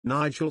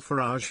Nigel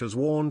Farage has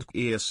warned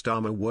Keir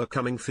Starmer we're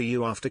coming for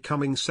you after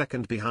coming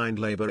second behind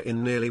Labour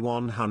in nearly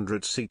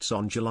 100 seats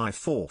on July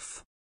 4.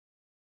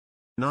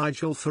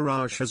 Nigel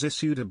Farage has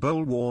issued a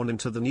bold warning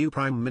to the new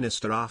Prime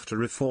Minister after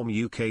Reform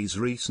UK's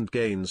recent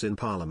gains in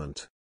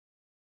Parliament.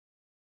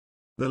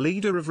 The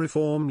leader of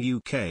Reform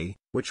UK,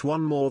 which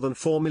won more than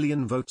 4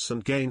 million votes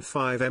and gained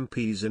 5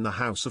 MPs in the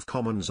House of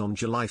Commons on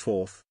July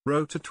 4,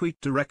 wrote a tweet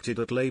directed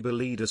at Labour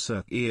leader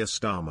Sir Keir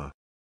Starmer.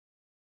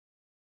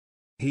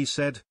 He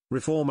said,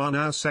 "Reform are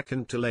now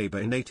second to Labour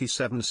in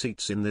 87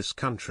 seats in this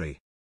country.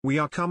 We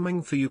are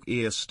coming for you,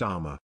 Keir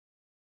Starmer."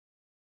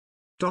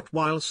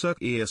 While Sir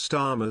Keir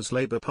Starmer's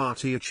Labour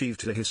Party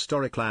achieved a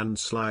historic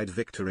landslide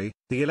victory,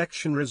 the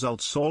election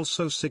results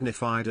also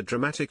signified a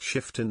dramatic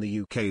shift in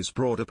the UK's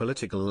broader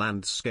political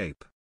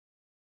landscape.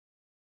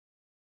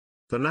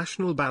 The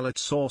national ballot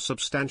saw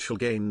substantial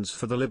gains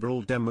for the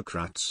Liberal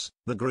Democrats,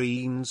 the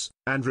Greens,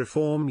 and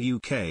Reform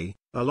UK,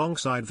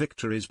 alongside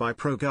victories by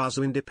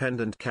pro-Gaza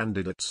independent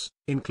candidates,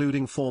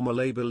 including former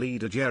Labour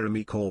leader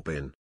Jeremy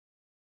Corbyn.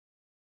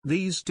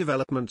 These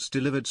developments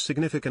delivered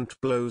significant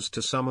blows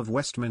to some of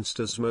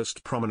Westminster's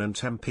most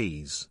prominent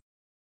MPs.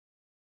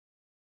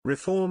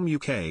 Reform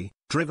UK,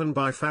 driven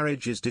by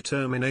Farage's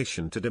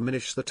determination to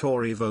diminish the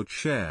Tory vote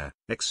share,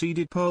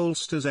 exceeded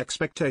pollsters'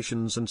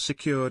 expectations and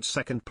secured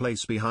second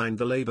place behind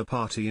the Labour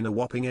Party in a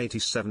whopping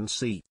 87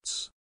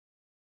 seats.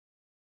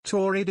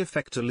 Tory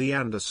defector Lee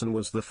Anderson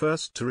was the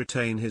first to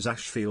retain his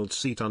Ashfield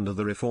seat under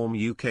the Reform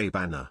UK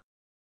banner.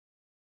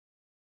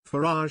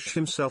 Farage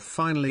himself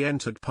finally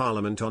entered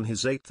Parliament on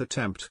his 8th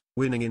attempt,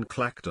 winning in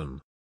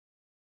Clacton.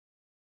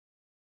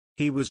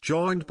 He was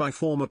joined by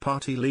former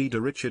party leader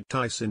Richard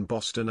Tice in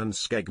Boston and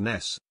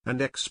Skegness,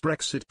 and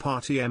ex-Brexit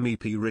Party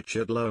MEP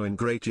Richard Lowe in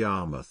Great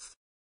Yarmouth.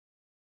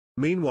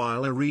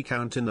 Meanwhile, a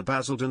recount in the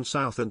Basildon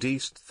South and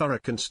East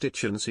Thurrock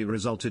constituency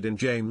resulted in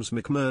James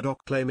McMurdoch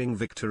claiming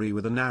victory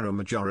with a narrow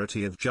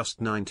majority of just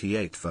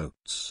 98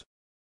 votes.